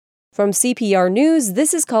From CPR News,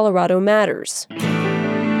 this is Colorado Matters.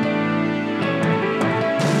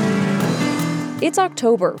 It's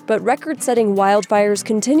October, but record-setting wildfires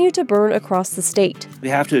continue to burn across the state. We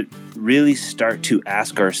have to really start to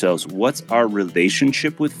ask ourselves, what's our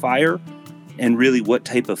relationship with fire? And really, what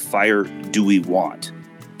type of fire do we want?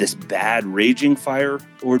 This bad, raging fire?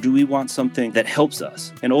 Or do we want something that helps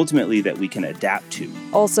us and ultimately that we can adapt to?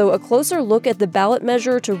 Also, a closer look at the ballot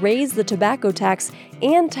measure to raise the tobacco tax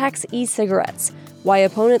and tax e-cigarettes, why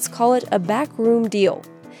opponents call it a backroom deal.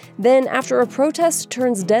 Then, after a protest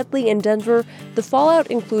turns deadly in Denver, the fallout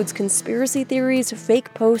includes conspiracy theories,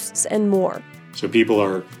 fake posts, and more. So people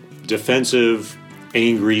are defensive,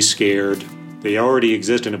 angry, scared. They already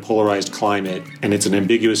exist in a polarized climate, and it's an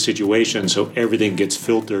ambiguous situation, so everything gets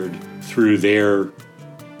filtered through their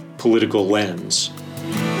political lens.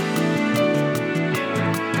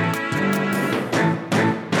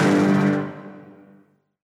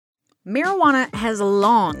 Marijuana has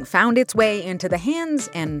long found its way into the hands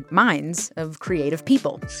and minds of creative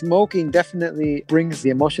people. Smoking definitely brings the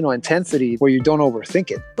emotional intensity where you don't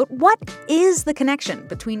overthink it. But what is the connection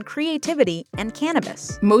between creativity and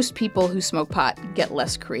cannabis? Most people who smoke pot get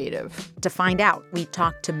less creative. To find out, we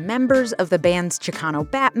talked to members of the bands Chicano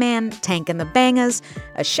Batman, Tank and the Bangas,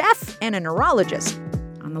 a chef, and a neurologist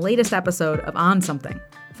on the latest episode of On Something.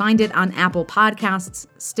 Find it on Apple Podcasts,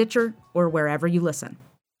 Stitcher, or wherever you listen.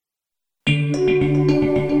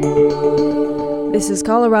 This is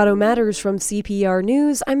Colorado Matters from CPR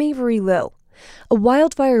News. I'm Avery Lill. A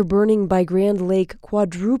wildfire burning by Grand Lake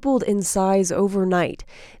quadrupled in size overnight.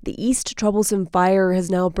 The East Troublesome Fire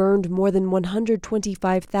has now burned more than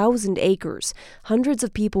 125,000 acres. Hundreds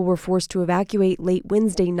of people were forced to evacuate late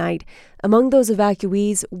Wednesday night. Among those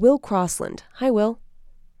evacuees, Will Crossland. Hi, Will.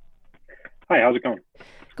 Hi, how's it going?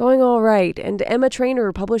 Going all right. And Emma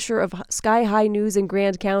Trainer, publisher of Sky High News in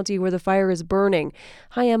Grand County, where the fire is burning.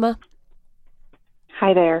 Hi, Emma.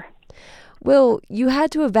 Hi there. Will, you had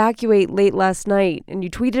to evacuate late last night, and you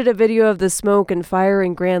tweeted a video of the smoke and fire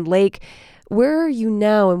in Grand Lake. Where are you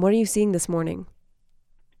now, and what are you seeing this morning?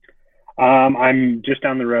 I'm just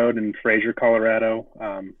down the road in Fraser, Colorado,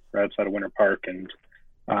 right outside of Winter Park, and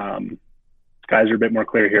skies are a bit more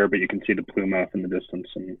clear here, but you can see the plume off in the distance,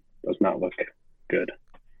 and it does not look good.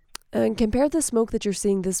 And compare the smoke that you're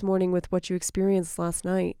seeing this morning with what you experienced last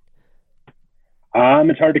night.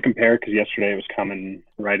 It's hard to compare because yesterday it was coming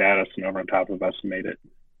right at us and over on top of us and made it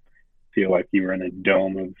feel like you were in a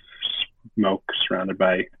dome of smoke surrounded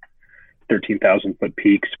by 13,000 foot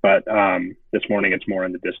peaks. But this morning it's more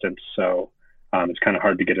in the distance, so it's kind of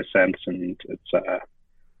hard to get a sense, and it's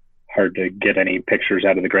hard to get any pictures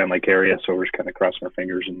out of the Grand Lake area. So we're just kind of crossing our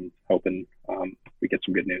fingers and hoping we get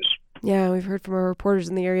some good news. Yeah, we've heard from our reporters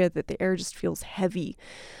in the area that the air just feels heavy.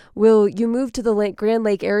 Will, you moved to the Grand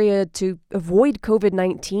Lake area to avoid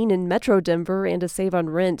COVID-19 in Metro Denver and to save on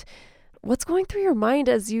rent. What's going through your mind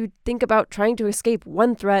as you think about trying to escape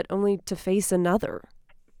one threat only to face another?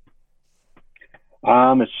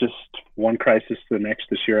 It's just one crisis to the next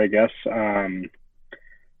this year, I guess.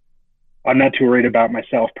 I'm not too worried about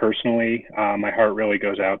myself personally. My heart really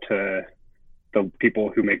goes out to the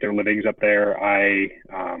people who make their livings up there. I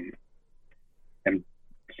am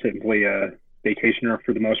simply a vacationer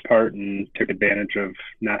for the most part and took advantage of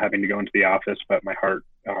not having to go into the office, but my heart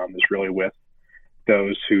is really with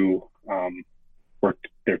those who work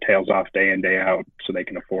their tails off day in, day out so they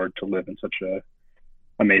can afford to live in such a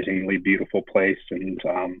amazingly beautiful place, and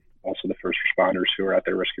also the first responders who are out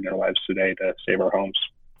there risking their lives today to save our homes.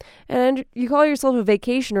 And you call yourself a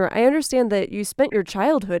vacationer. I understand that you spent your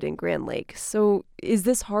childhood in Grand Lake. So is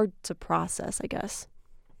this hard to process, I guess?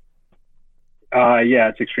 Yeah,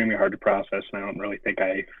 it's extremely hard to process, and I don't really think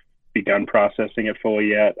I've begun processing it fully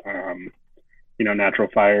yet. Natural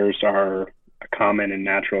fires are a common and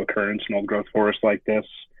natural occurrence in old growth forests like this,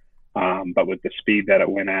 but with the speed that it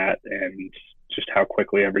went at and just how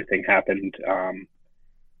quickly everything happened,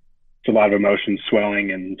 it's a lot of emotions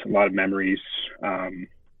swelling and a lot of memories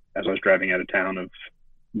as I was driving out of town of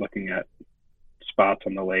looking at spots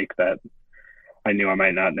on the lake that I knew I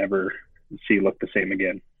might not never see look the same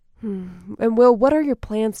again. And Will, what are your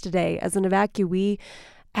plans today? As an evacuee,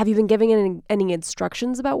 have you been giving any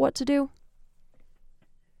instructions about what to do?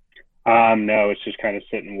 No, it's just kind of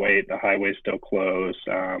sit and wait. The highway's still closed.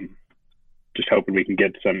 Just hoping we can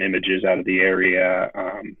get some images out of the area.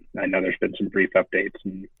 I know there's been some brief updates,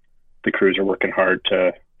 and the crews are working hard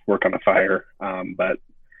to work on the fire, but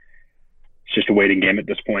it's just a waiting game at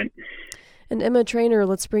this point. And Emma Trainer,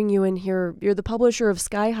 let's bring you in here. You're the publisher of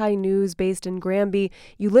Sky High News based in Granby.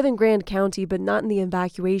 You live in Grand County, but not in the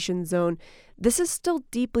evacuation zone. This is still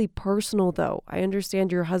deeply personal, though. I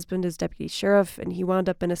understand your husband is deputy sheriff, and he wound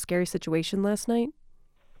up in a scary situation last night.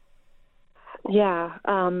 Yeah.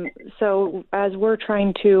 So as we're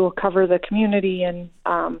trying to cover the community and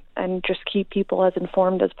just keep people as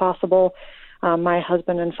informed as possible, my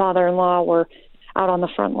husband and father-in-law were out on the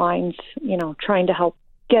front lines, trying to help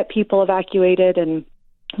get people evacuated. And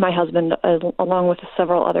my husband, along with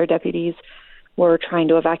several other deputies, were trying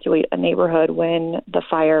to evacuate a neighborhood when the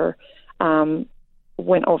fire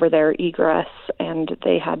went over their egress, and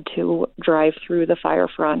they had to drive through the fire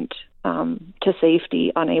front to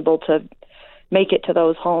safety, unable to make it to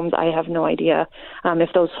those homes. I have no idea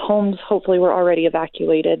if those homes hopefully were already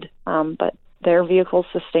evacuated, but their vehicles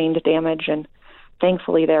sustained damage, and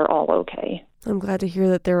thankfully they're all okay. I'm glad to hear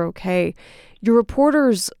that they're okay. Your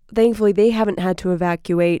reporters, thankfully, they haven't had to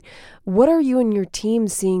evacuate. What are you and your team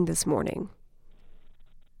seeing this morning?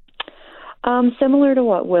 Similar to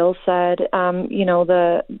what Will said,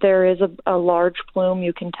 there is a large plume.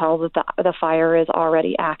 You can tell that the fire is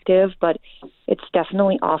already active, but it's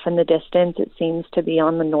definitely off in the distance. It seems to be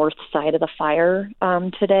on the north side of the fire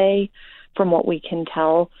today, from what we can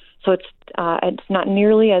tell. So it's not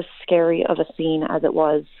nearly as scary of a scene as it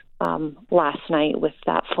was last night with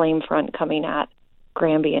that flame front coming at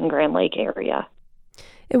Granby and Grand Lake area.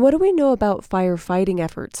 And what do we know about firefighting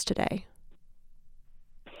efforts today?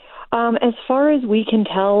 As far as we can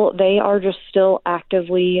tell, they are just still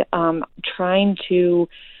actively trying to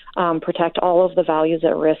protect all of the values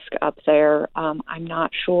at risk up there. I'm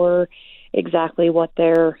not sure exactly what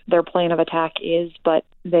their plan of attack is, but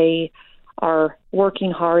they are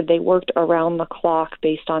working hard. They worked around the clock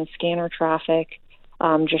based on scanner traffic,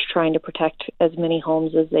 just trying to protect as many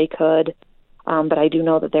homes as they could. But I do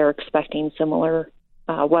know that they're expecting similar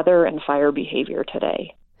weather and fire behavior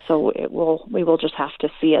today. So we will just have to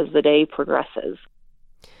see as the day progresses.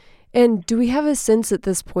 And do we have a sense at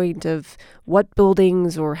this point of what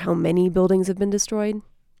buildings or how many buildings have been destroyed?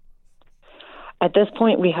 At this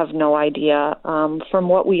point, we have no idea. From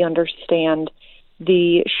what we understand,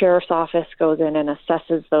 the sheriff's office goes in and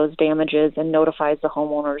assesses those damages and notifies the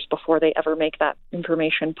homeowners before they ever make that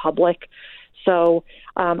information public. So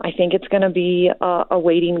I think it's going to be a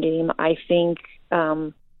waiting game. I think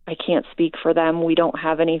I can't speak for them. We don't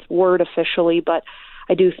have any word officially, but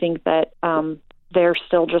I do think that they're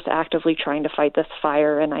still just actively trying to fight this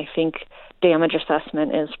fire, and I think damage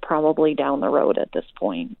assessment is probably down the road at this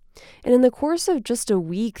point. And in the course of just a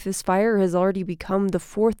week, this fire has already become the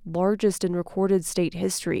fourth largest in recorded state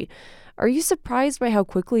history. Are you surprised by how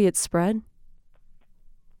quickly it spread?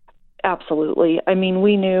 Absolutely. I mean,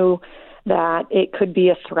 we knew that it could be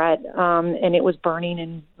a threat, and it was burning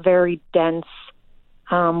in very dense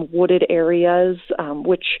wooded areas,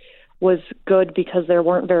 which was good because there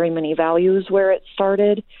weren't very many values where it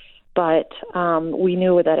started. But we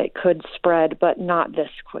knew that it could spread, but not this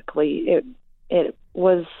quickly. It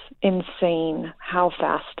was insane how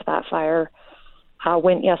fast that fire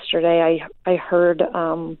went yesterday. I heard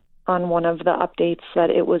on one of the updates that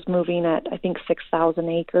it was moving at, I think, 6,000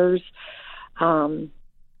 acres an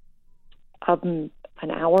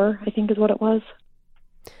hour, I think is what it was.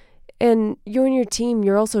 And you and your team,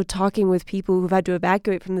 you're also talking with people who've had to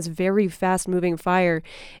evacuate from this very fast-moving fire.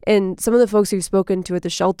 And some of the folks you've spoken to at the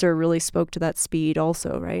shelter really spoke to that speed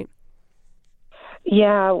also, right?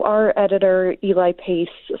 Yeah, our editor, Eli Pace,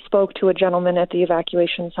 spoke to a gentleman at the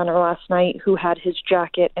evacuation center last night who had his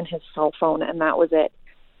jacket and his cell phone, and that was it.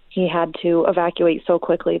 He had to evacuate so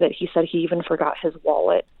quickly that he said he even forgot his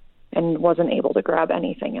wallet and wasn't able to grab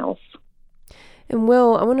anything else. And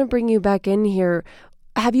Will, I want to bring you back in here.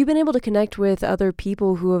 Have you been able to connect with other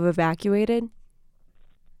people who have evacuated?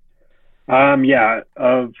 Yeah,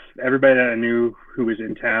 of everybody that I knew who was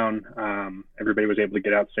in town, everybody was able to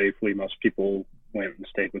get out safely. Most people went and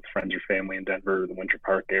stayed with friends or family in Denver, the Winter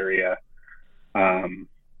Park area.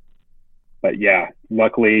 But yeah,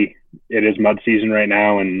 luckily it is mud season right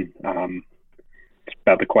now, and it's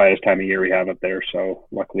about the quietest time of year we have up there. So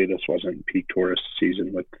luckily this wasn't peak tourist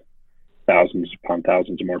season with thousands upon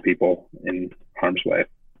thousands of more people in harm's way.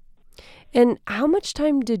 And how much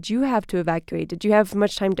time did you have to evacuate? Did you have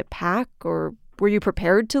much time to pack, or were you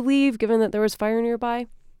prepared to leave given that there was fire nearby?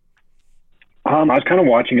 I was kind of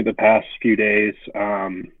watching it the past few days.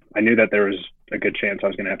 I knew that there was a good chance I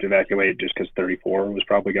was going to have to evacuate just because 34 was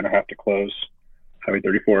probably going to have to close, Highway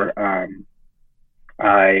 34.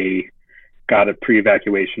 I got a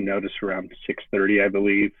pre-evacuation notice around 6:30, I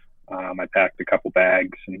believe. I packed a couple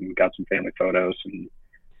bags and got some family photos, and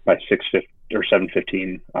by 6:50 or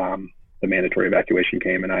 7:15, the mandatory evacuation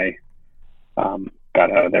came, and I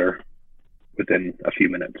got out of there within a few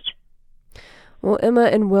minutes. Well, Emma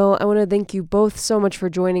and Will, I want to thank you both so much for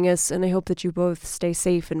joining us, and I hope that you both stay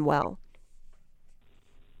safe and well.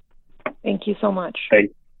 Thank you so much.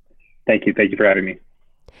 Thank you. Thank you for having me.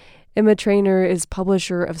 Emma Trainor is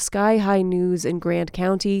publisher of Sky High News in Grand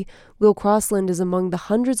County. Will Crossland is among the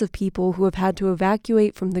hundreds of people who have had to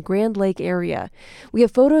evacuate from the Grand Lake area. We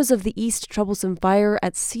have photos of the East Troublesome Fire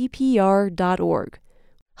at CPR.org.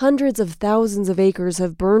 Hundreds of thousands of acres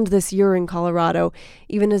have burned this year in Colorado.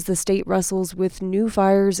 Even as the state wrestles with new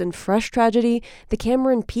fires and fresh tragedy, the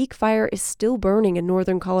Cameron Peak Fire is still burning in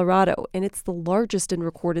northern Colorado, and it's the largest in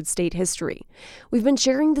recorded state history. We've been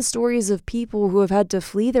sharing the stories of people who have had to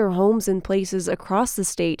flee their homes in places across the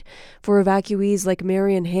state. For evacuees like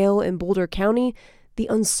Marion Hale in Boulder County, the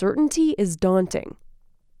uncertainty is daunting.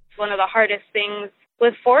 One of the hardest things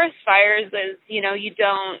with forest fires is, you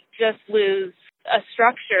don't just lose a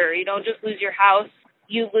structure. You don't just lose your house.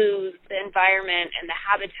 You lose the environment and the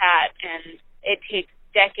habitat, and it takes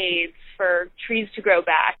decades for trees to grow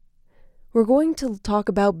back. We're going to talk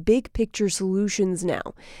about big picture solutions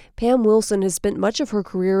now. Pam Wilson has spent much of her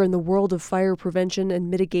career in the world of fire prevention and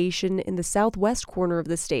mitigation in the southwest corner of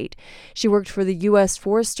the state. She worked for the U.S.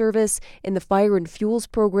 Forest Service in the Fire and Fuels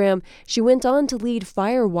program. She went on to lead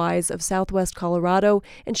FireWise of Southwest Colorado,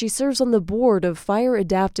 and she serves on the board of Fire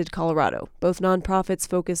Adapted Colorado, both nonprofits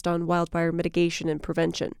focused on wildfire mitigation and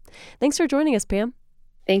prevention. Thanks for joining us, Pam.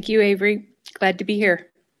 Thank you, Avery. Glad to be here.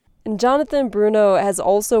 And Jonathan Bruno has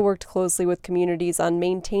also worked closely with communities on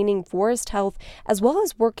maintaining forest health, as well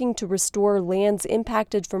as working to restore lands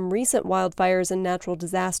impacted from recent wildfires and natural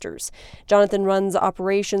disasters. Jonathan runs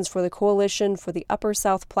operations for the Coalition for the Upper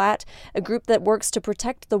South Platte, a group that works to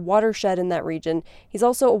protect the watershed in that region. He's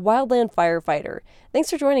also a wildland firefighter.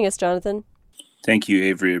 Thanks for joining us, Jonathan. Thank you,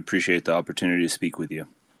 Avery. Appreciate the opportunity to speak with you.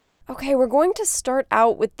 Okay, we're going to start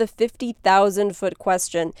out with the 50,000-foot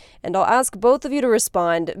question, and I'll ask both of you to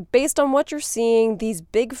respond. Based on what you're seeing, these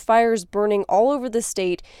big fires burning all over the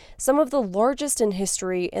state, some of the largest in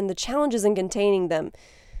history, and the challenges in containing them,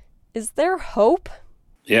 is there hope?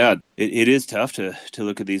 Yeah, it is tough to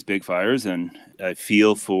look at these big fires, and I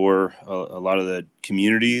feel for a lot of the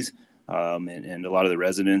communities and a lot of the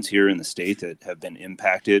residents here in the state that have been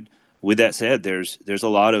impacted. With that said, there's a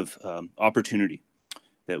lot of opportunity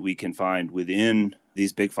that we can find within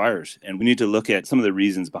these big fires. And we need to look at some of the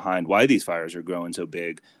reasons behind why these fires are growing so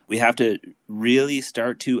big. We have to really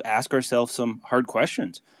start to ask ourselves some hard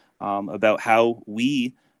questions about how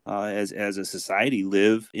we as a society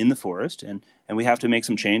live in the forest, and we have to make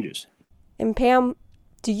some changes. And Pam,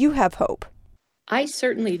 do you have hope? I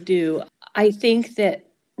certainly do. I think that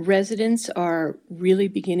residents are really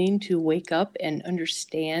beginning to wake up and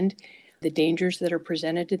understand the dangers that are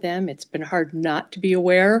presented to them. It's been hard not to be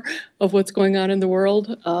aware of what's going on in the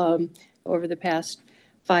world over the past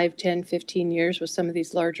 5, 10, 15 years with some of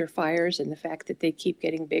these larger fires and the fact that they keep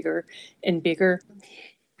getting bigger and bigger.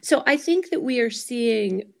 So I think that we are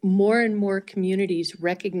seeing more and more communities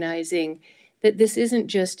recognizing that this isn't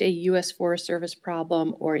just a U.S. Forest Service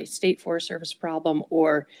problem or a state Forest Service problem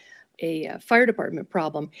or a fire department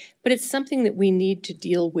problem, but it's something that we need to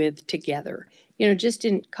deal with together. Just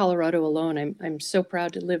in Colorado alone, I'm so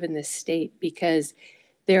proud to live in this state because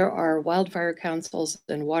there are wildfire councils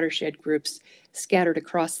and watershed groups scattered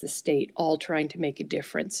across the state, all trying to make a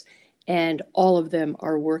difference. And all of them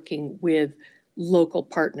are working with local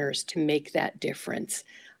partners to make that difference.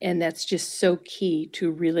 And that's just so key to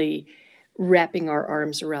really wrapping our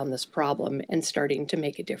arms around this problem and starting to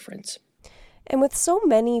make a difference. And with so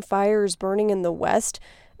many fires burning in the West,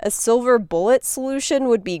 a silver bullet solution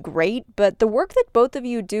would be great, but the work that both of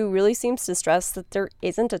you do really seems to stress that there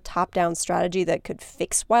isn't a top-down strategy that could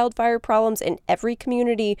fix wildfire problems in every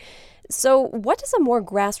community. So what does a more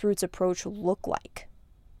grassroots approach look like?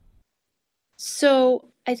 So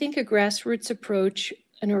I think a grassroots approach,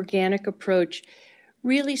 an organic approach,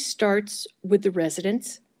 really starts with the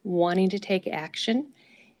residents wanting to take action,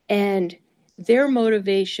 and their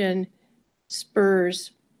motivation spurs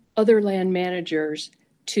other land managers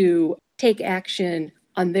to take action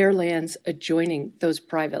on their lands adjoining those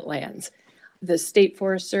private lands. The State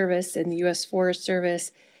Forest Service and the U.S. Forest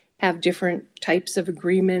Service have different types of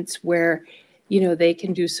agreements where, they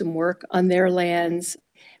can do some work on their lands,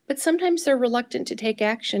 but sometimes they're reluctant to take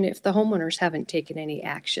action if the homeowners haven't taken any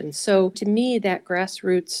action. So to me, that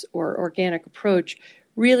grassroots or organic approach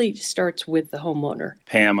really starts with the homeowner.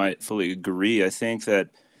 Pam, I fully agree. I think that,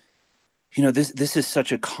 this is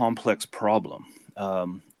such a complex problem.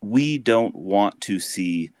 We don't want to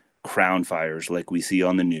see crown fires like we see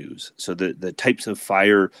on the news. So the types of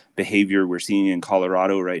fire behavior we're seeing in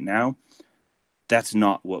Colorado right now, that's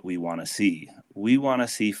not what we want to see. We want to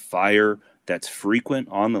see fire that's frequent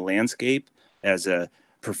on the landscape. As a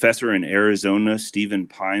professor in Arizona, Stephen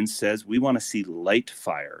Pines, says, we want to see light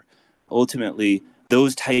fire. Ultimately,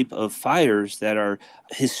 those type of fires that are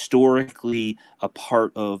historically a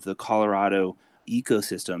part of the Colorado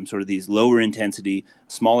ecosystem, sort of these lower intensity,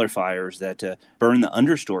 smaller fires that burn the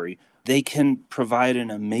understory, they can provide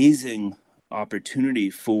an amazing opportunity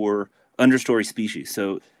for understory species.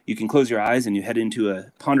 So you can close your eyes and you head into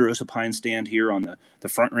a ponderosa pine stand here on the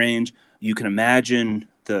Front Range. You can imagine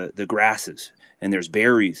the grasses, and there's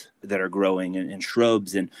berries that are growing and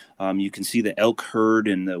shrubs, and you can see the elk herd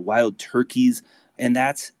and the wild turkeys. And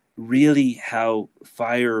that's really how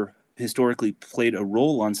fire historically played a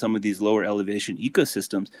role on some of these lower elevation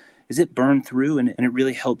ecosystems, is it burned through and it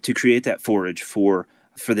really helped to create that forage for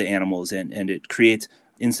the animals, and it creates,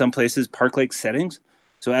 in some places, park-like settings.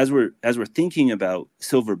 So as we're thinking about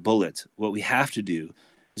silver bullets, what we have to do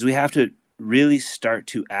is we have to really start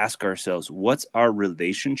to ask ourselves, what's our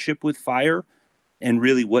relationship with fire, and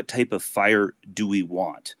really what type of fire do we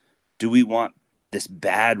want? Do we want this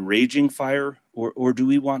bad raging fire, or do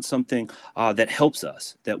we want something that helps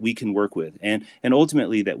us, that we can work with, and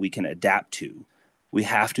ultimately that we can adapt to? We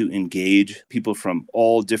have to engage people from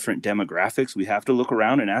all different demographics. We have to look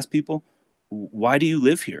around and ask people, why do you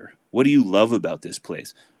live here? What do you love about this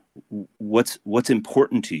place? What's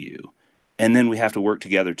important to you? And then we have to work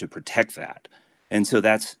together to protect that. And so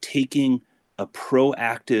that's taking a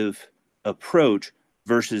proactive approach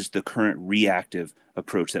versus the current reactive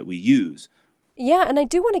approach that we use. Yeah, and I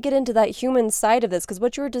do want to get into that human side of this, because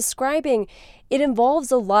what you're describing, it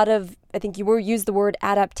involves a lot of, I think you used the word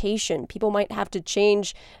adaptation. People might have to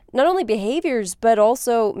change not only behaviors, but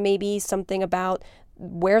also maybe something about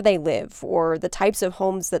where they live or the types of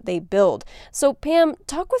homes that they build. So Pam,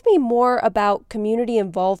 talk with me more about community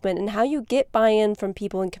involvement and how you get buy-in from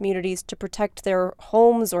people in communities to protect their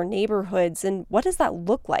homes or neighborhoods, and what does that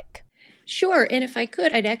look like? Sure, and if I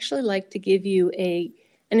could, I'd actually like to give you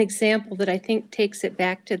an example that I think takes it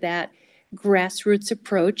back to that grassroots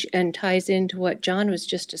approach and ties into what John was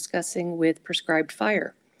just discussing with prescribed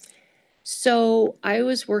fire. So I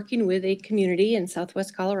was working with a community in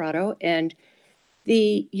Southwest Colorado, and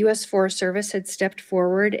the U.S. Forest Service had stepped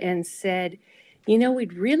forward and said,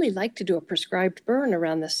 we'd really like to do a prescribed burn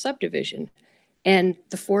around this subdivision. And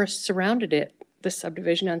the forest surrounded it, the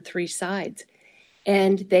subdivision, on 3 sides.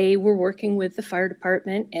 And they were working with the fire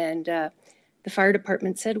department, and the fire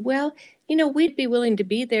department said, well, we'd be willing to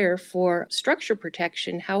be there for structure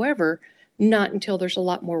protection. However, not until there's a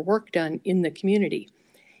lot more work done in the community.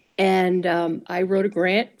 And I wrote a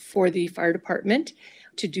grant for the fire department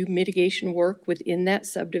to do mitigation work within that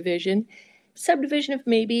subdivision of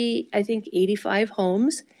maybe, I think, 85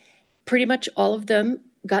 homes. Pretty much all of them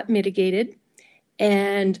got mitigated.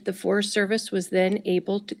 And the Forest Service was then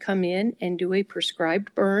able to come in and do a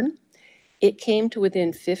prescribed burn. It came to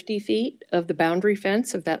within 50 feet of the boundary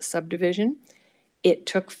fence of that subdivision. It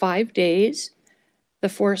took 5 days. The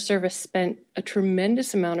Forest Service spent a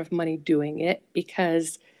tremendous amount of money doing it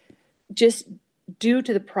because just due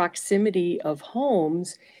to the proximity of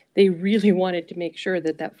homes, they really wanted to make sure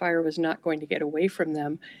that that fire was not going to get away from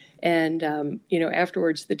them. And,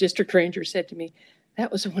 afterwards, the district ranger said to me,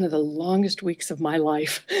 that was one of the longest weeks of my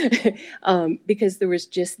life because there was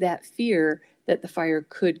just that fear that the fire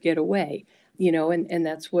could get away, and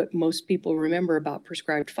that's what most people remember about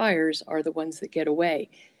prescribed fires are the ones that get away.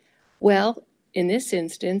 Well, in this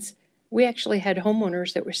instance, we actually had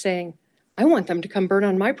homeowners that were saying, I want them to come burn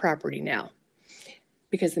on my property now,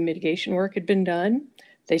 because the mitigation work had been done.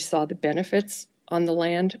 They saw the benefits on the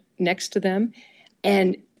land next to them,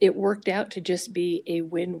 and it worked out to just be a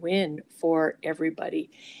win-win for everybody.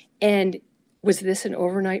 And was this an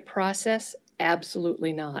overnight process?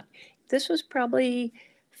 Absolutely not. This was probably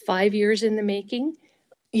 5 years in the making,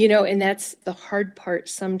 and that's the hard part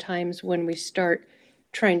sometimes when we start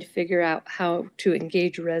trying to figure out how to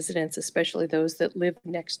engage residents, especially those that live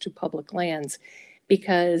next to public lands,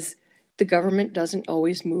 because the government doesn't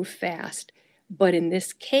always move fast. But in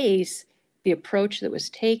this case, the approach that was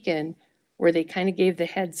taken, where they kind of gave the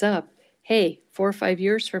heads up, hey, 4 or 5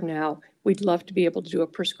 years from now, we'd love to be able to do a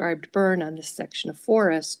prescribed burn on this section of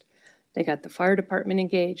forest. They got the fire department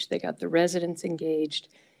engaged, they got the residents engaged,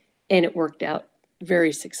 and it worked out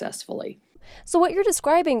very successfully. So what you're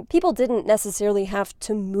describing, people didn't necessarily have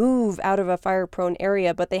to move out of a fire-prone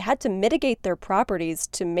area, but they had to mitigate their properties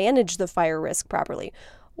to manage the fire risk properly.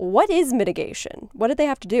 What is mitigation? What did they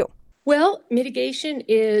have to do? Well, mitigation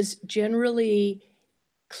is generally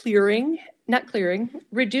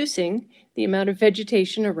reducing the amount of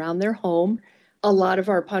vegetation around their home. A lot of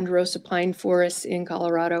our ponderosa pine forests in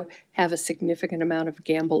Colorado have a significant amount of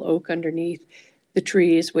gamble oak underneath the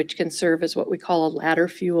trees, which can serve as what we call a ladder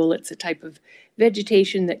fuel. It's a type of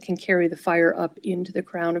vegetation that can carry the fire up into the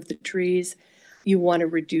crown of the trees. You want to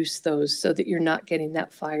reduce those so that you're not getting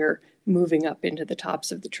that fire moving up into the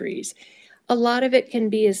tops of the trees. A lot of it can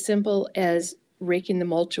be as simple as raking the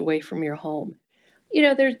mulch away from your home.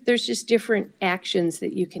 There's just different actions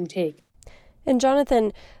that you can take. And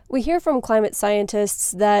Jonathan, we hear from climate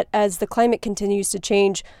scientists that as the climate continues to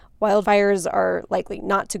change, wildfires are likely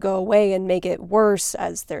not to go away and make it worse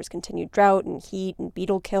as there's continued drought and heat and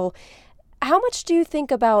beetle kill. How much do you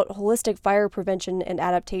think about holistic fire prevention and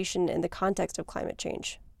adaptation in the context of climate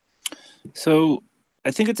change? So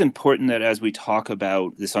I think it's important that as we talk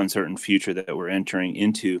about this uncertain future that we're entering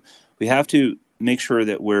into, we have to make sure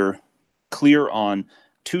that we're clear on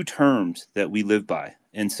two terms that we live by.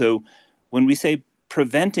 And so when we say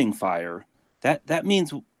preventing fire, that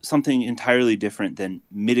means something entirely different than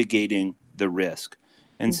mitigating the risk.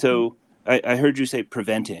 And so I heard you say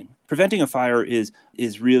preventing. Preventing a fire is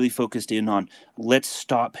really focused in on let's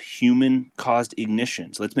stop human-caused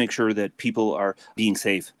ignitions. Let's make sure that people are being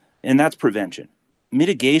safe. And that's prevention.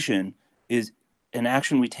 Mitigation is an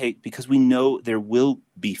action we take because we know there will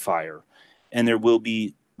be fire. And there will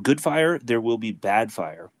be good fire, there will be bad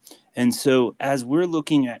fire. And so as we're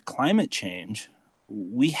looking at climate change,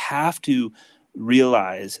 we have to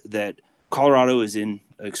realize that Colorado is in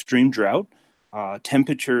extreme drought.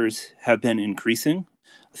 Temperatures have been increasing.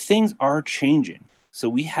 Things are changing. So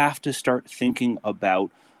we have to start thinking about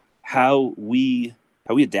how we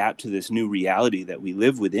adapt to this new reality that we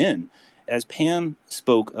live within. As Pam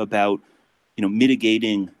spoke about,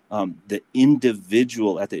 mitigating the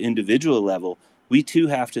individual at the individual level, we too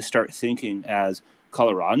have to start thinking as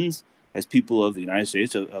Coloradans, as people of the United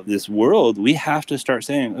States, of this world, we have to start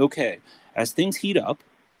saying, okay, as things heat up,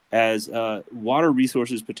 as water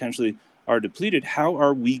resources potentially are depleted, how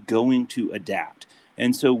are we going to adapt?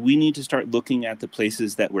 And so we need to start looking at the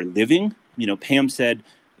places that we're living. Pam said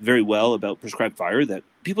very well about prescribed fire that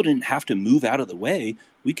people didn't have to move out of the way.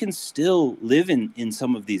 We can still live in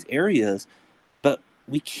some of these areas, but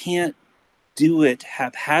we can't do it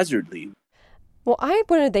haphazardly. Well, I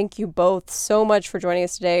want to thank you both so much for joining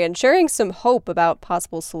us today and sharing some hope about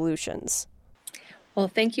possible solutions. Well,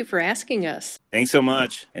 thank you for asking us. Thanks so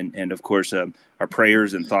much. And of course, our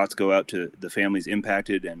prayers and thoughts go out to the families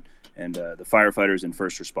impacted and the firefighters and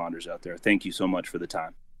first responders out there. Thank you so much for the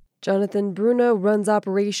time. Jonathan Bruno runs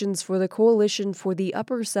operations for the Coalition for the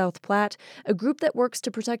Upper South Platte, a group that works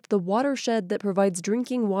to protect the watershed that provides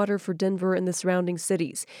drinking water for Denver and the surrounding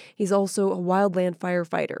cities. He's also a wildland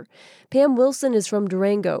firefighter. Pam Wilson is from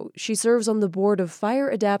Durango. She serves on the board of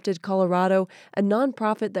Fire Adapted Colorado, a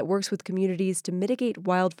nonprofit that works with communities to mitigate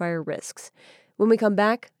wildfire risks. When we come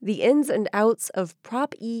back, the ins and outs of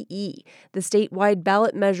Prop EE, the statewide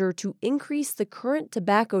ballot measure to increase the current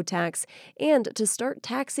tobacco tax and to start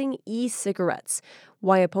taxing e-cigarettes.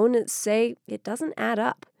 Why opponents say it doesn't add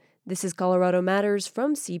up. This is Colorado Matters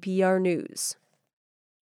from CPR News.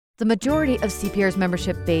 The majority of CPR's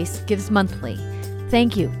membership base gives monthly.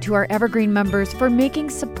 Thank you to our Evergreen members for making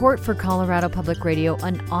support for Colorado Public Radio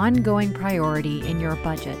an ongoing priority in your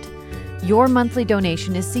budget. Your monthly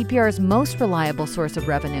donation is CPR's most reliable source of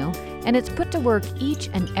revenue, and it's put to work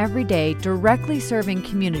each and every day directly serving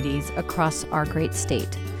communities across our great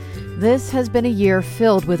state. This has been a year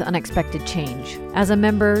filled with unexpected change. As a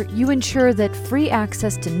member, you ensure that free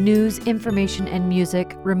access to news, information, and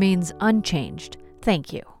music remains unchanged.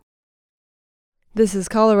 Thank you. This is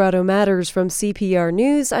Colorado Matters from CPR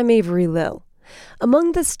News. I'm Avery Lill.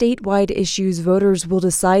 Among the statewide issues voters will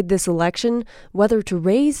decide this election, whether to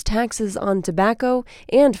raise taxes on tobacco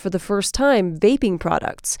and, for the first time, vaping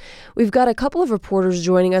products. We've got a couple of reporters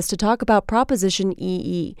joining us to talk about Proposition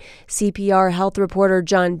EE. CPR health reporter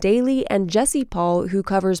John Daly and Jesse Paul, who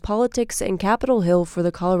covers politics in Capitol Hill for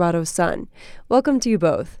the Colorado Sun. Welcome to you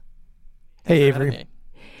both. Hey, Avery.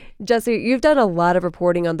 Jesse, you've done a lot of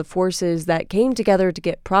reporting on the forces that came together to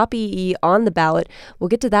get Prop EE on the ballot. We'll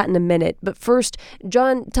get to that in a minute. But first,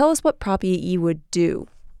 John, tell us what Prop EE would do.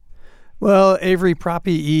 Well, Avery, Prop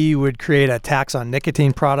EE would create a tax on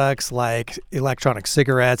nicotine products like electronic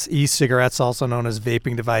cigarettes, e-cigarettes, also known as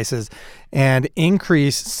vaping devices, and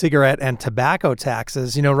increase cigarette and tobacco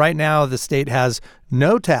taxes. Right now the state has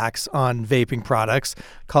no tax on vaping products.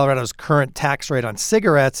 Colorado's current tax rate on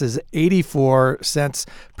cigarettes is 84 cents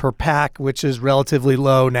per pack, which is relatively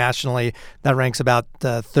low nationally. That ranks about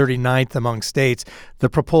 39th among states. The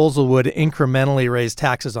proposal would incrementally raise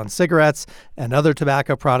taxes on cigarettes and other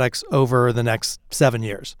tobacco products over the next 7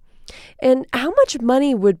 years. And how much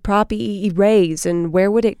money would Prop E raise, and where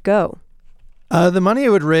would it go? The money it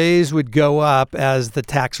would raise would go up as the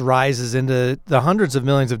tax rises into the hundreds of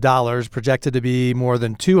millions of dollars, projected to be more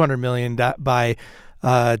than $200 million by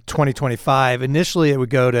 2025. Initially, it would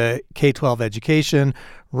go to K-12 education,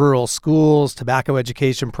 rural schools, tobacco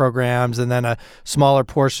education programs, and then a smaller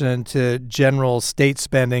portion to general state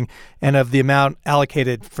spending. And of the amount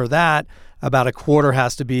allocated for that, about a quarter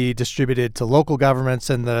has to be distributed to local governments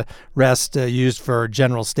and the rest used for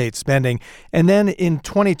general state spending. And then in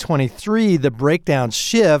 2023, the breakdown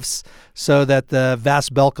shifts so that the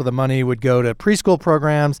vast bulk of the money would go to preschool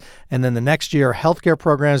programs. And then the next year, healthcare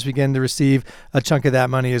programs begin to receive a chunk of that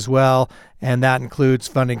money as well. And that includes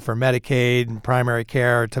funding for Medicaid and primary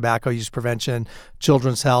care, tobacco use prevention,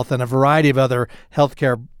 children's health, and a variety of other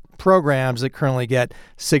healthcare programs that currently get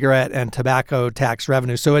cigarette and tobacco tax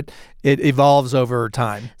revenue. So it evolves over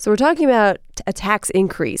time. So we're talking about a tax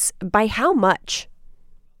increase. By how much?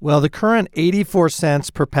 Well, the current 84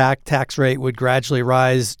 cents per pack tax rate would gradually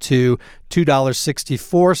rise to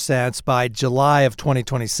 $2.64 by July of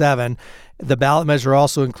 2027. The ballot measure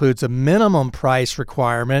also includes a minimum price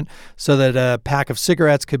requirement so that a pack of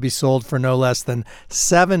cigarettes could be sold for no less than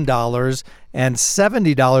 $7 and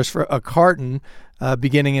 $70 for a carton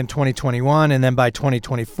beginning in 2021. And then by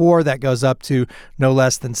 2024, that goes up to no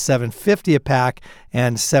less than $7.50 a pack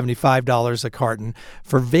and $75 a carton.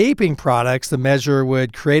 For vaping products, the measure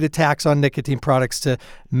would create a tax on nicotine products to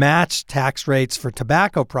match tax rates for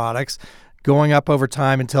tobacco products, going up over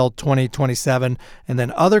time until 2027. And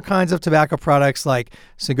then other kinds of tobacco products like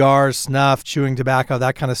cigars, snuff, chewing tobacco,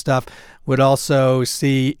 that kind of stuff would also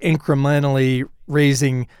see incrementally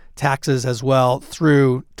raising taxes as well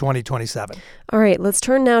through 2027. All right, let's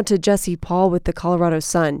turn now to Jesse Paul with the Colorado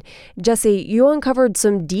Sun. Jesse, you uncovered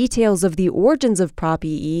some details of the origins of Prop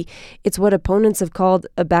EE. It's what opponents have called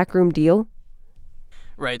a backroom deal.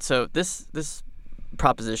 Right, so this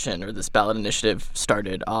proposition or this ballot initiative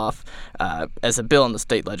started off as a bill in the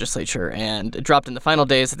state legislature, and it dropped in the final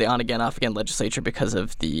days of the on-again, off-again legislature because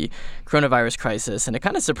of the coronavirus crisis. And it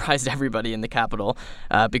kind of surprised everybody in the Capitol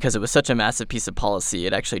because it was such a massive piece of policy.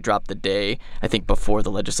 It actually dropped the day, I think, before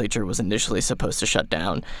the legislature was initially supposed to shut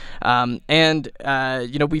down.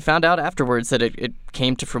 We found out afterwards that it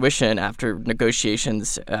came to fruition after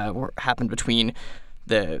negotiations happened between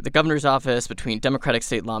the governor's office, between Democratic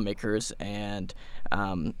state lawmakers and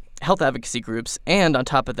health advocacy groups, and on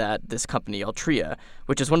top of that, this company, Altria,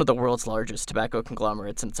 which is one of the world's largest tobacco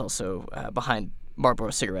conglomerates, and it's also behind Marlboro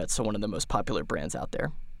cigarettes, so one of the most popular brands out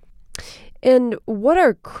there. And what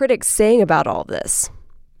are critics saying about all this?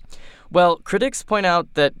 Well, critics point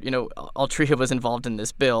out that, Altria was involved in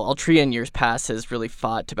this bill. Altria in years past has really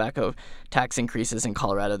fought tobacco tax increases in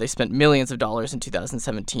Colorado. They spent millions of dollars in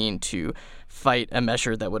 2017 to fight a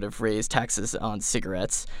measure that would have raised taxes on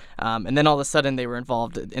cigarettes. And then all of a sudden they were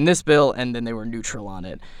involved in this bill, and then they were neutral on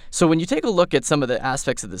it. So when you take a look at some of the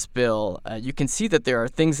aspects of this bill, you can see that there are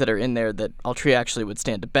things that are in there that Altria actually would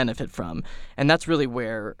stand to benefit from. And that's really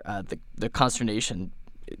where the consternation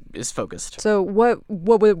is focused. So what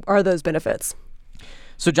are those benefits?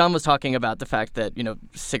 So John was talking about the fact that,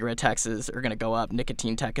 cigarette taxes are going to go up,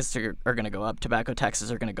 nicotine taxes are going to go up, tobacco taxes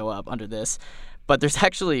are going to go up under this. But there's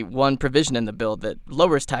actually one provision in the bill that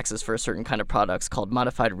lowers taxes for a certain kind of products called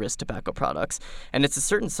modified risk tobacco products. And it's a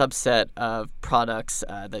certain subset of products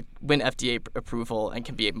that win FDA approval and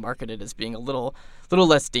can be marketed as being a little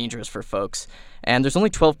less dangerous for folks. And there's only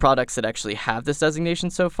 12 products that actually have this designation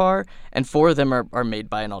so far, and 4 of them are made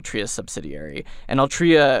by an Altria subsidiary. And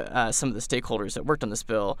Altria, some of the stakeholders that worked on this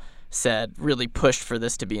bill, said really pushed for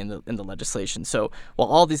this to be in the legislation. So while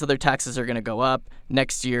all these other taxes are going to go up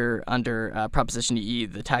next year under Proposition EE,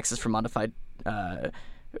 the taxes for modified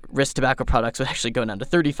risk tobacco products would actually go down to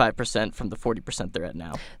 35% from the 40% they're at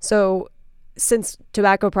now. So since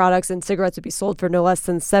tobacco products and cigarettes would be sold for no less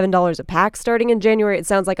than $7 a pack starting in January, it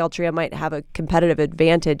sounds like Altria might have a competitive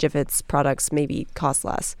advantage if its products maybe cost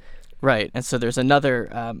less. Right, and so there's another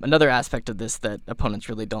aspect of this that opponents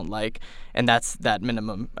really don't like, and that's that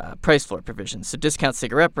minimum price floor provision. So discount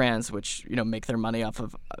cigarette brands, which make their money off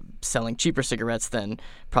of selling cheaper cigarettes than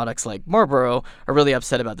products like Marlboro, are really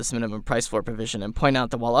upset about this minimum price floor provision and point out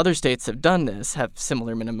that while other states have done this, have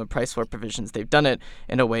similar minimum price floor provisions, they've done it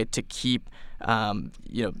in a way to keep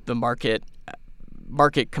the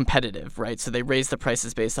market competitive, right? So they raise the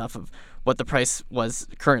prices based off of what the price was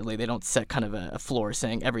currently. They don't set kind of a floor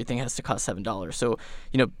saying everything has to cost $7. So,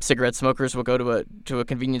 cigarette smokers will go to a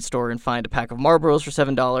convenience store and find a pack of Marlboros for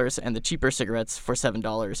 $7 and the cheaper cigarettes for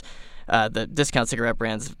 $7. The discount cigarette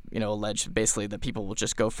brands, allege basically that people will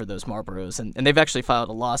just go for those Marlboros. And they've actually filed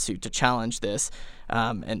a lawsuit to challenge this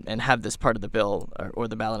and have this part of the bill or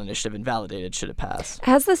the ballot initiative invalidated should it pass.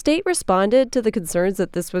 Has the state responded to the concerns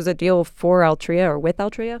that this was a deal for Altria or with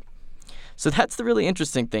Altria? So that's the really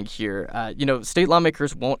interesting thing here. State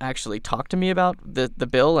lawmakers won't actually talk to me about the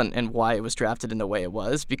bill and why it was drafted in the way it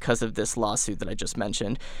was because of this lawsuit that I just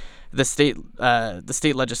mentioned. The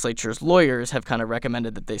state legislature's lawyers have kind of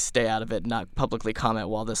recommended that they stay out of it, not publicly comment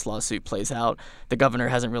while this lawsuit plays out. The governor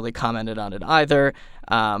hasn't really commented on it either.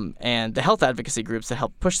 And the health advocacy groups that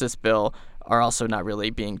help push this bill are also not really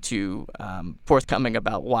being too forthcoming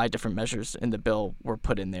about why different measures in the bill were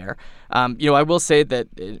put in there. I will say that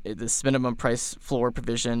this minimum price floor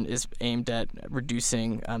provision is aimed at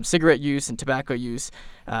reducing cigarette use and tobacco use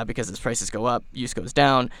because as prices go up, use goes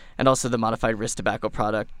down. And also the modified risk tobacco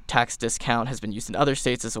product tax discount has been used in other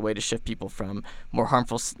states as a way to shift people from more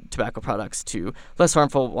harmful tobacco products to less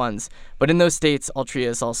harmful ones. But in those states, Altria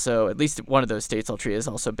is also, at least one of those states, Altria has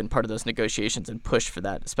also been part of those negotiations and pushed for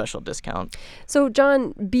that special discount. So,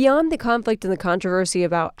 John, beyond the conflict and the controversy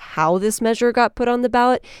about how this measure got put on the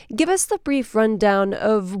ballot, give us the brief rundown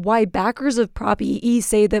of why backers of Prop EE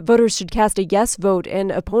say that voters should cast a yes vote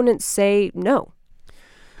and opponents say no.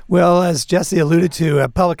 Well, as Jesse alluded to,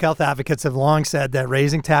 public health advocates have long said that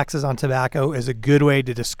raising taxes on tobacco is a good way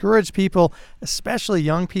to discourage people, especially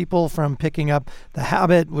young people, from picking up the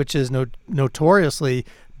habit, which is notoriously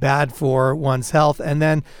bad for one's health. And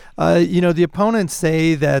then, the opponents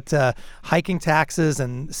say that hiking taxes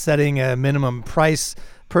and setting a minimum purchase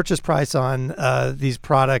price on these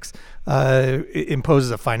products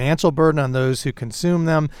imposes a financial burden on those who consume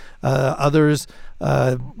them. Others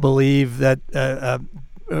believe that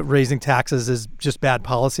raising taxes is just bad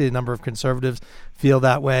policy. A number of conservatives feel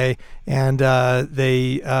that way, and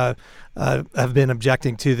they have been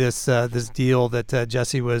objecting to this deal that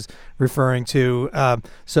Jesse was referring to.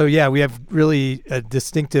 We have really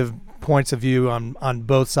distinctive points of view on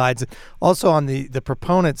both sides. Also on the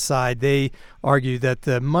proponent side, they argue that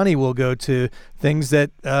the money will go to things that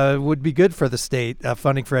would be good for the state,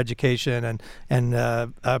 funding for education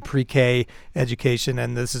and pre-K education,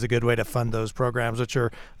 and this is a good way to fund those programs, which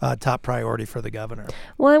are top priority for the governor.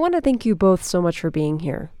 Well, I want to thank you both so much for being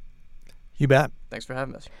here. You bet. Thanks for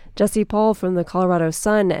having us. Jesse Paul from the Colorado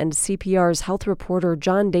Sun and CPR's health reporter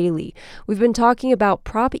John Daly. We've been talking about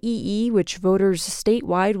Prop EE, which voters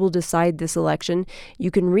statewide will decide this election. You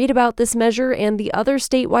can read about this measure and the other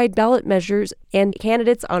statewide ballot measures and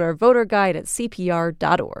candidates on our voter guide at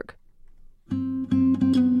cpr.org.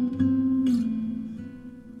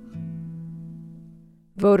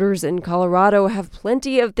 Voters in Colorado have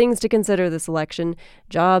plenty of things to consider this election: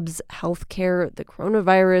 jobs, health care, the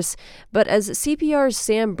coronavirus. But as CPR's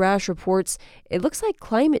Sam Brash reports, it looks like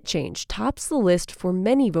climate change tops the list for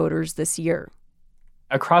many voters this year.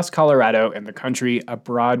 Across Colorado and the country, a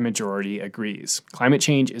broad majority agrees. Climate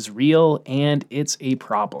change is real and it's a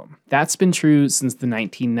problem. That's been true since the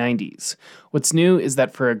 1990s. What's new is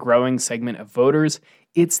that for a growing segment of voters,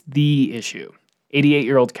 it's the issue.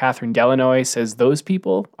 88-year-old Catherine Delanoy says those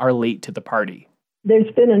people are late to the party.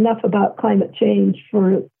 There's been enough about climate change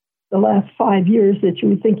for the last 5 years that you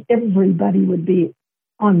would think everybody would be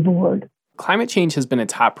on board. Climate change has been a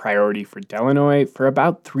top priority for Delanoy for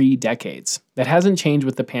about 3 decades. That hasn't changed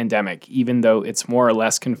with the pandemic, even though it's more or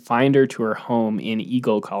less confined her to her home in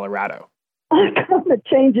Eagle, Colorado. Climate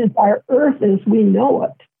changes our Earth as we know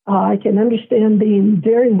it. I can understand being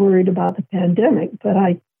very worried about the pandemic, but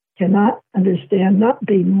I cannot understand not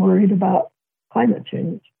being worried about climate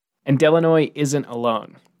change. And Delanoy isn't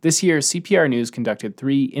alone. This year, CPR News conducted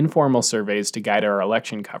 3 informal surveys to guide our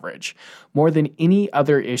election coverage. More than any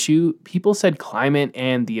other issue, people said climate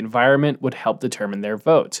and the environment would help determine their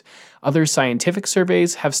vote. Other scientific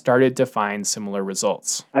surveys have started to find similar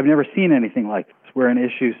results. I've never seen anything like this, where an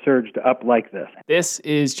issue surged up like this. This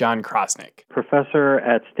is John Krosnick, professor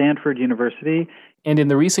at Stanford University. And in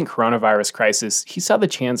the recent coronavirus crisis, he saw the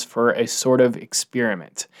chance for a sort of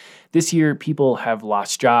experiment. This year, people have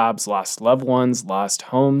lost jobs, lost loved ones, lost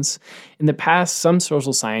homes. In the past, some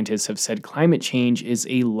social scientists have said climate change is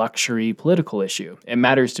a luxury political issue. It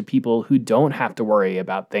matters to people who don't have to worry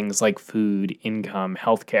about things like food, income,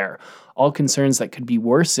 healthcare, all concerns that could be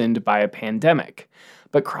worsened by a pandemic.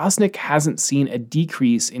 But Krosnick hasn't seen a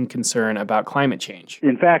decrease in concern about climate change.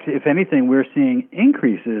 In fact, if anything, we're seeing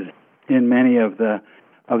increases in many of the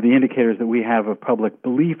of the indicators that we have of public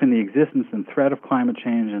belief in the existence and threat of climate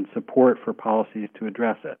change and support for policies to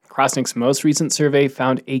address it. Crosnick's most recent survey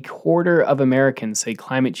found a quarter of Americans say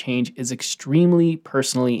climate change is extremely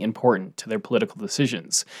personally important to their political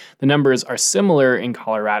decisions. The numbers are similar in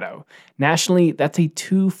Colorado. Nationally, that's a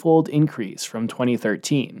twofold increase from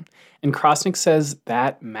 2013. And Crosnick says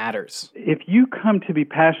that matters. If you come to be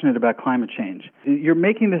passionate about climate change, you're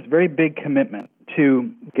making this very big commitment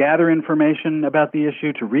to gather information about the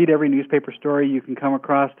issue, to read every newspaper story you can come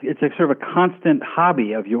across. It's a sort of a constant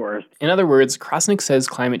hobby of yours. In other words, Crosnick says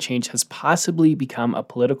climate change has possibly become a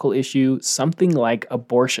political issue, something like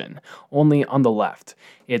abortion, only on the left.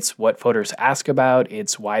 It's what voters ask about,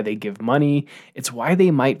 it's why they give money, it's why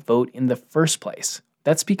they might vote in the first place.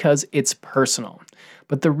 That's because it's personal.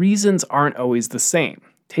 But the reasons aren't always the same.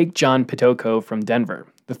 Take John Pitoko from Denver.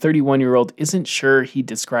 The 31-year-old isn't sure he'd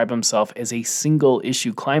describe himself as a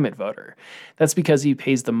single-issue climate voter. That's because he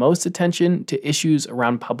pays the most attention to issues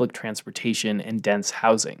around public transportation and dense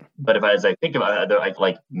housing. But as I think about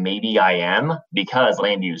it, maybe I am, because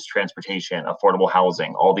land use, transportation, affordable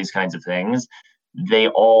housing, all these kinds of things, they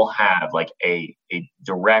all have a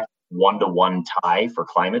direct one-to-one tie for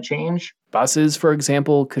climate change. Buses, for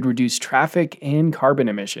example, could reduce traffic and carbon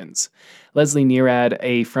emissions. Leslie Nearad,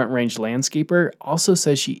 a Front Range landscaper, also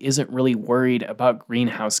says she isn't really worried about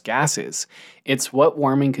greenhouse gases. It's what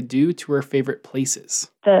warming could do to her favorite places.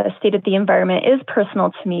 The state of the environment is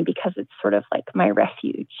personal to me because it's sort of like my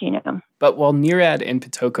refuge, But while Nearad and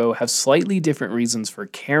Pitoko have slightly different reasons for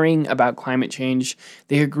caring about climate change,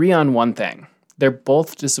 they agree on one thing. They're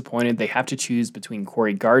both disappointed they have to choose between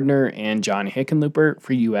Cory Gardner and John Hickenlooper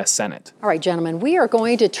for U.S. Senate. All right, gentlemen, we are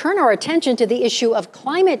going to turn our attention to the issue of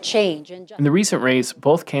climate change. In the recent race,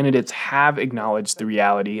 both candidates have acknowledged the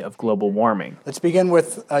reality of global warming. Let's begin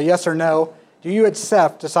with yes or no. Do you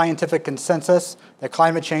accept the scientific consensus that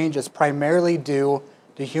climate change is primarily due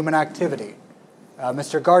to human activity?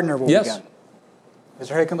 Mr. Gardner will begin.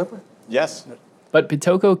 Mr. Hickenlooper? Yes. But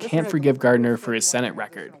Pitoko can't forgive Gardner for his Senate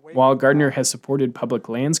record. While Gardner has supported public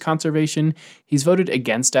lands conservation, he's voted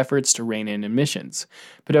against efforts to rein in emissions.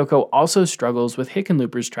 Pitoko also struggles with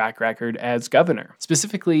Hickenlooper's track record as governor,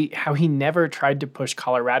 specifically how he never tried to push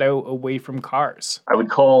Colorado away from cars. I would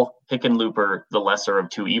call Hickenlooper the lesser of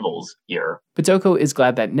two evils here. Pitoko is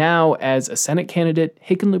glad that now, as a Senate candidate,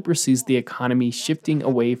 Hickenlooper sees the economy shifting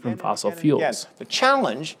away from fossil fuels. Again, the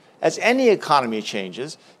challenge, as any economy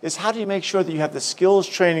changes, is how do you make sure that you have the skills,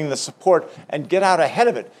 training, the support, and get out ahead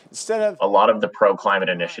of it instead of... A lot of the pro-climate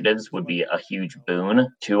initiatives would be a huge boon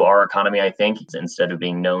to our economy, I think. Instead of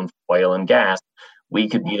being known for oil and gas, we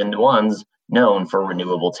could be the ones known for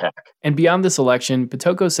renewable tech. And beyond this election,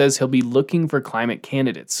 Pitoko says he'll be looking for climate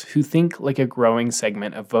candidates who think like a growing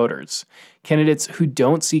segment of voters. Candidates who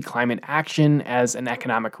don't see climate action as an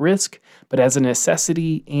economic risk, but as a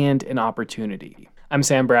necessity and an opportunity. I'm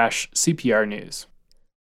Sam Brash, CPR News.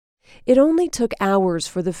 It only took hours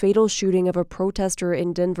for the fatal shooting of a protester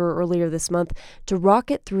in Denver earlier this month to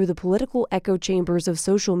rocket through the political echo chambers of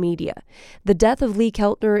social media. The death of Lee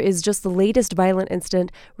Keltner is just the latest violent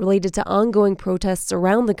incident related to ongoing protests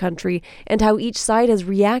around the country, and how each side has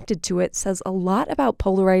reacted to it says a lot about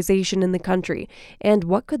polarization in the country and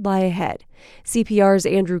what could lie ahead. CPR's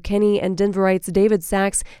Andrew Kenney and Denverites David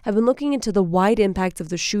Sachs have been looking into the wide impacts of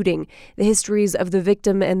the shooting, the histories of the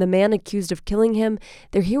victim and the man accused of killing him.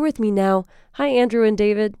 They're here with me now. Hi, Andrew and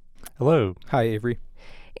David. Hello. Hi, Avery.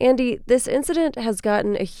 Andy, this incident has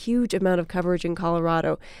gotten a huge amount of coverage in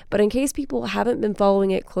Colorado, but in case people haven't been following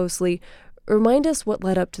it closely, remind us what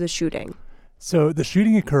led up to the shooting. So the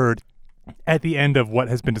shooting occurred at the end of what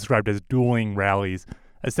has been described as dueling rallies.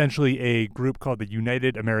 Essentially a group called the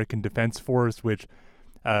United American Defense Force, which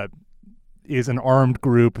is an armed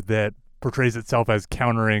group that portrays itself as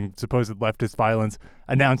countering supposed leftist violence,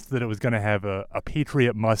 announced that it was going to have a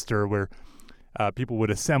Patriot muster where people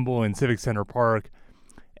would assemble in Civic Center Park,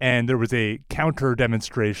 and there was a counter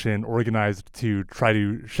demonstration organized to try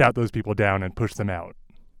to shout those people down and push them out.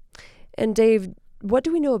 And Dave, what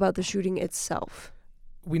do we know about the shooting itself?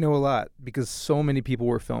 We know a lot because so many people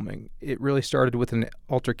were filming. It really started with an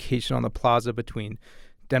altercation on the plaza between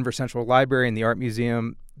Denver Central Library and the Art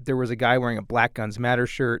Museum. There was a guy wearing a Black Guns Matter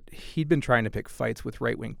shirt. He'd been trying to pick fights with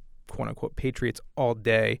right-wing, quote-unquote, patriots all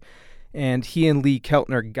day. And he and Lee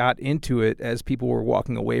Keltner got into it as people were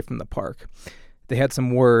walking away from the park. They had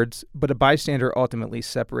some words, but a bystander ultimately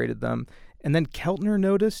separated them. And then Keltner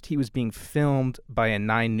noticed he was being filmed by a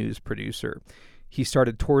 9 News producer. He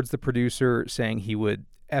started towards the producer, saying he would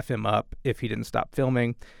F him up if he didn't stop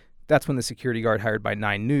filming. That's when the security guard hired by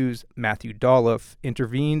 9 News, Matthew Dolliff,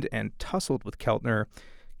 intervened and tussled with Keltner.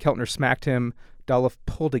 Keltner smacked him, Dolliff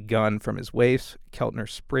pulled a gun from his waist. Keltner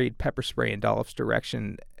sprayed pepper spray in Dolliff's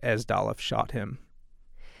direction as Dolliff shot him.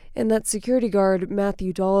 And that security guard,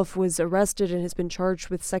 Matthew Dolliff, was arrested and has been charged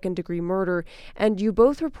with second-degree murder. And you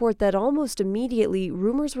both report that almost immediately,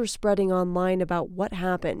 rumors were spreading online about what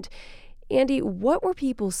happened. Andy, what were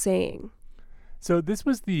people saying? So this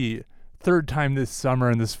was the third time this summer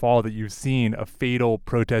and this fall that you've seen a fatal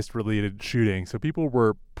protest-related shooting. So people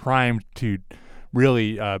were primed to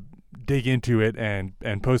really dig into it and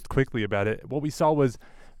post quickly about it. What we saw was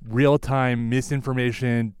real-time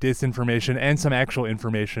misinformation, disinformation, and some actual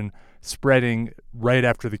information spreading right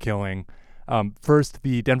after the killing. First,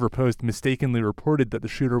 the Denver Post mistakenly reported that the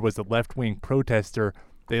shooter was a left-wing protester.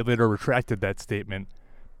 They later retracted that statement.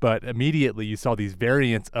 But immediately you saw these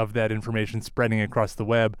variants of that information spreading across the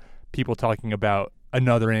web, people talking about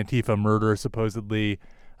another Antifa murder, supposedly.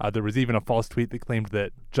 There was even a false tweet that claimed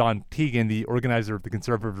that John Teagan, the organizer of the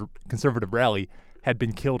conservative rally, had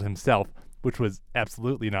been killed himself, which was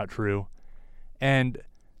absolutely not true. And,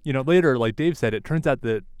 later, like Dave said, it turns out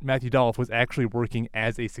that Matthew Dolliff was actually working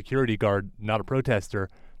as a security guard, not a protester,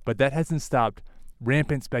 but that hasn't stopped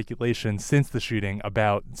rampant speculation since the shooting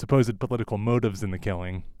about supposed political motives in the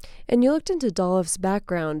killing. And you looked into Dolliff's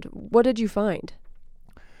background. What did you find?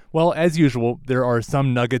 Well, as usual, there are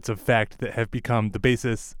some nuggets of fact that have become the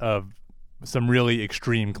basis of some really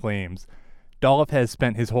extreme claims. Dolliff has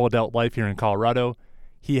spent his whole adult life here in Colorado.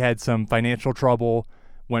 He had some financial trouble,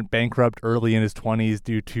 went bankrupt early in his 20s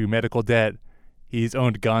due to medical debt. He's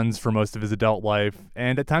owned guns for most of his adult life,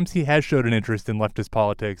 and at times he has showed an interest in leftist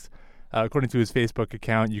politics. According to his Facebook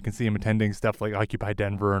account, you can see him attending stuff like Occupy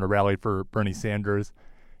Denver and a rally for Bernie Sanders.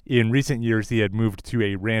 In recent years, he had moved to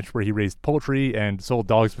a ranch where he raised poultry and sold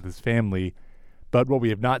dogs with his family. But what we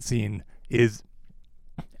have not seen is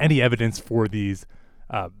any evidence for these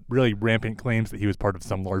really rampant claims that he was part of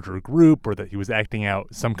some larger group or that he was acting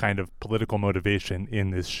out some kind of political motivation in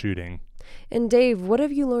this shooting. And Dave, what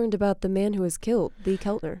have you learned about the man who was killed, Lee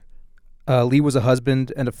Keltner? Lee was a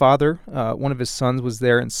husband and a father. One of his sons was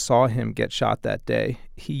there and saw him get shot that day.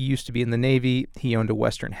 He used to be in the Navy. He owned a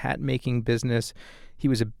Western hat-making business. He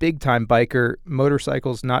was a big-time biker,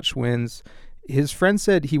 motorcycles, not Schwinn's. His friend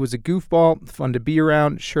said he was a goofball, fun to be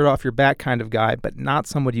around, shirt-off-your-back kind of guy, but not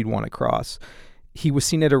someone you'd want to cross. He was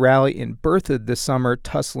seen at a rally in Berthoud this summer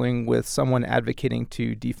tussling with someone advocating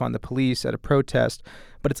to defund the police at a protest,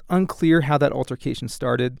 but it's unclear how that altercation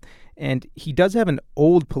started. And he does have an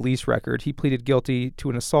old police record. He pleaded guilty to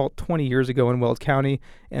an assault 20 years ago in Weld County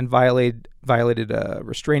and violated a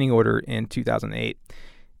restraining order in 2008.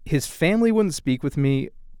 His family wouldn't speak with me,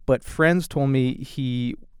 but friends told me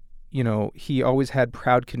he always had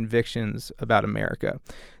proud convictions about America,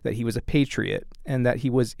 that he was a patriot, and that he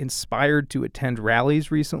was inspired to attend rallies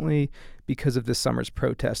recently because of this summer's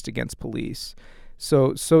protest against police.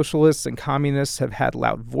 So socialists and communists have had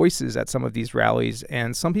loud voices at some of these rallies,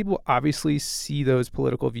 and some people obviously see those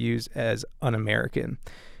political views as un-American.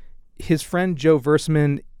 His friend Joe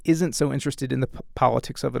Versman isn't so interested in the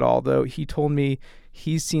politics of it all, though. He told me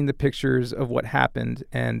he's seen the pictures of what happened,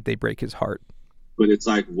 and they break his heart. But it's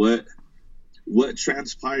like what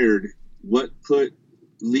transpired, what put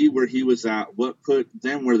Lee where he was at, what put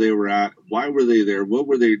them where they were at, why were they there, what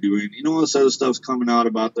were they doing? All this other stuff's coming out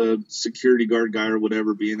about the security guard guy or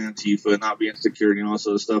whatever being Antifa, not being security and all this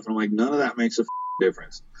other stuff. And I'm like, none of that makes a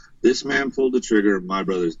difference. This man pulled the trigger, my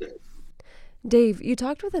brother's dead. Dave, you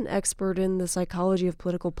talked with an expert in the psychology of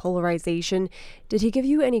political polarization. Did he give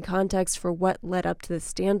you any context for what led up to the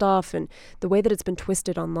standoff and the way that it's been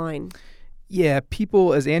twisted online? Yeah,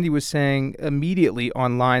 people, as Andy was saying, immediately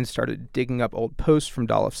online started digging up old posts from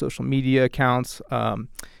Dolliff's social media accounts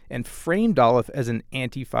and framed Dolliff as an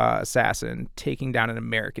Antifa assassin taking down an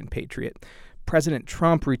American patriot. President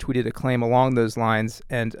Trump retweeted a claim along those lines,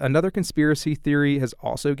 and another conspiracy theory has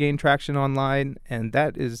also gained traction online, and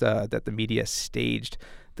that is that the media staged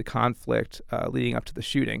the conflict leading up to the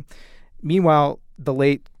shooting. Meanwhile, the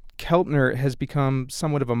late Keltner has become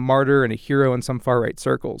somewhat of a martyr and a hero in some far-right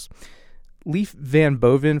circles. Leif Van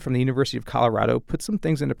Boven from the University of Colorado put some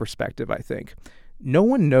things into perspective, I think. No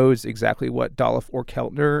one knows exactly what Dolliff or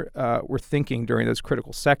Keltner were thinking during those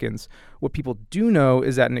critical seconds. What people do know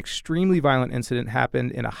is that an extremely violent incident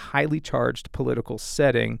happened in a highly charged political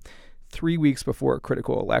setting 3 weeks before a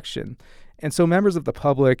critical election. And so members of the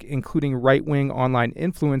public, including right-wing online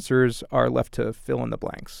influencers, are left to fill in the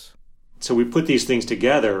blanks. So we put these things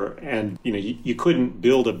together, and you couldn't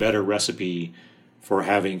build a better recipe for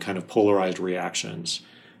having kind of polarized reactions.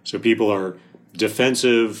 So people are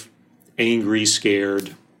defensive, angry,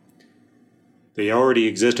 scared. They already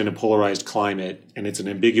exist in a polarized climate, and it's an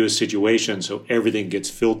ambiguous situation, so everything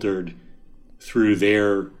gets filtered through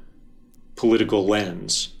their political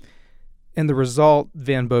lens. And the result,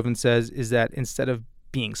 Van Boven says, is that instead of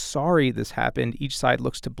being sorry this happened, each side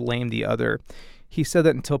looks to blame the other. He said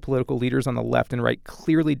that until political leaders on the left and right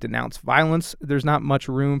clearly denounce violence, there's not much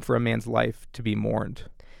room for a man's life to be mourned.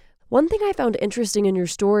 One thing I found interesting in your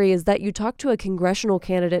story is that you talked to a congressional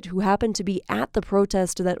candidate who happened to be at the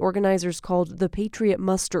protest that organizers called the Patriot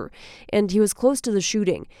Muster, and he was close to the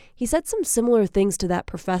shooting. He said some similar things to that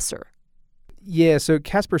professor. Yeah, so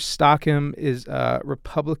Casper Stockham is a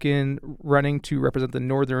Republican running to represent the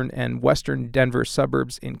northern and western Denver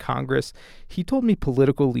suburbs in Congress. He told me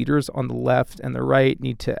political leaders on the left and the right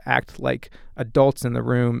need to act like adults in the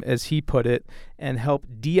room, as he put it, and help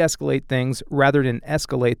de-escalate things rather than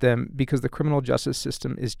escalate them because the criminal justice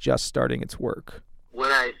system is just starting its work.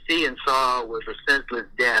 What I see and saw was a senseless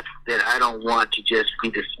death that I don't want to just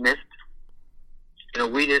be dismissed. You know,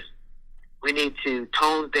 we need to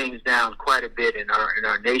tone things down quite a bit in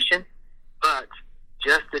our nation, but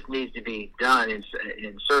justice needs to be done and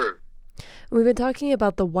served. We've been talking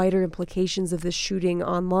about the wider implications of this shooting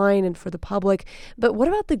online and for the public, but what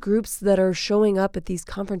about the groups that are showing up at these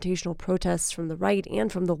confrontational protests from the right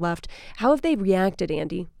and from the left? How have they reacted,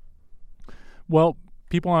 Andy? Well,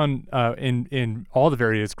 people in all the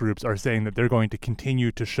various groups are saying that they're going to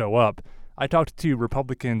continue to show up. I talked to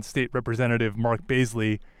Republican State Representative Mark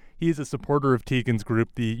Baisley. He's a supporter of Tegan's group,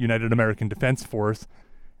 the United American Defense Force.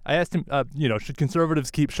 I asked him, should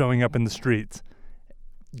conservatives keep showing up in the streets,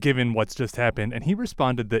 given what's just happened? And he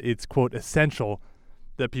responded that it's, quote, essential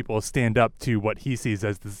that people stand up to what he sees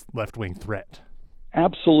as this left-wing threat.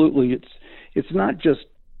 Absolutely. It's not just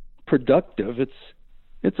productive.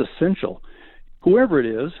 It's essential. Whoever it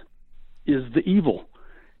is the evil.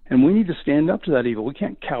 And we need to stand up to that evil. We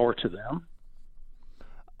can't cower to them.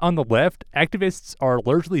 On the left, activists are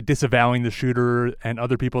largely disavowing the shooter and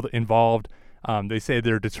other people involved. They say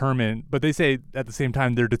they're determined, but they say at the same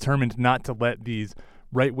time they're determined not to let these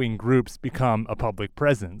right-wing groups become a public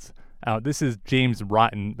presence. This is James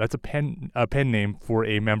Rotten. That's a pen name for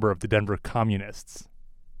a member of the Denver Communists.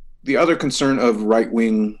 The other concern of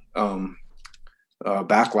right-wing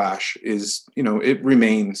backlash is, it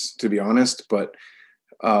remains, to be honest, but,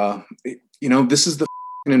 this is the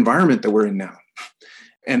environment that we're in now.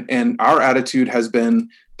 And our attitude has been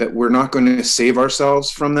that we're not going to save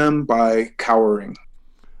ourselves from them by cowering.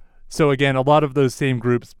 So again, a lot of those same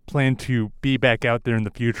groups plan to be back out there in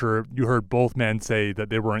the future. You heard both men say that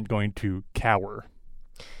they weren't going to cower.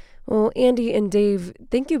 Well, Andy and Dave,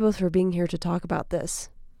 thank you both for being here to talk about this.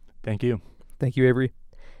 Thank you. Thank you, Avery.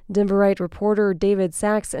 Denverite reporter David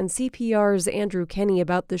Sachs and CPR's Andrew Kenny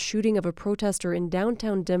about the shooting of a protester in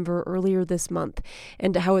downtown Denver earlier this month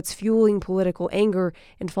and how it's fueling political anger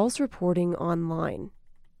and false reporting online.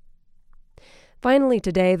 Finally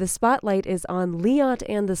today, the spotlight is on Liat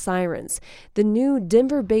and the Sirens. The new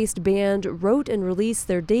Denver-based band wrote and released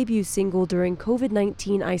their debut single during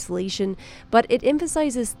COVID-19 isolation, but it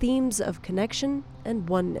emphasizes themes of connection and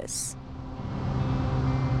oneness.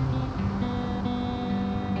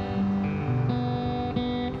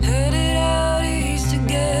 Headed out east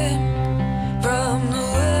again from the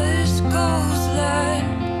west coastline,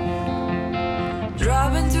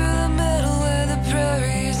 driving through the middle where the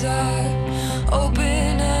prairies are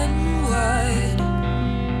open and wide.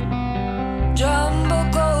 Jumbo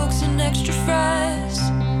cokes and extra fries,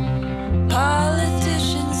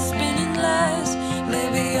 politicians spinning lies.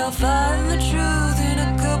 Maybe I'll find the truth in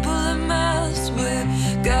a couple of miles where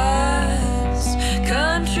God's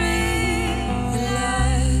country.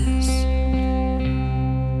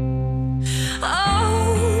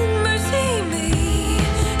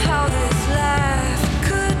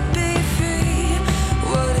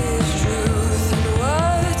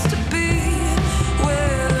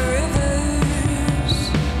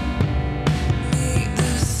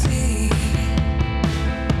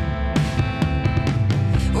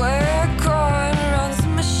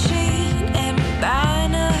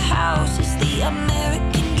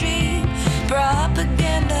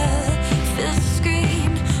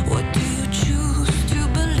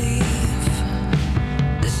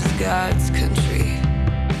 God's country.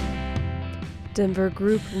 Denver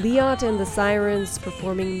group Liat and the Sirens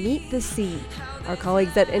performing Meet the Sea. Our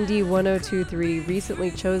colleagues at Indie 102.3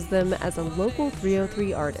 recently chose them as a local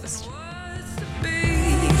 303 artist.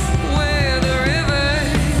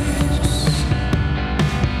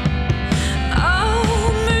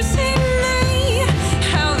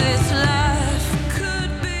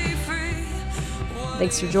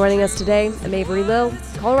 Thanks for joining us today. I'm Avery Lill,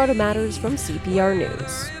 Colorado Matters from CPR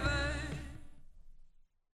News.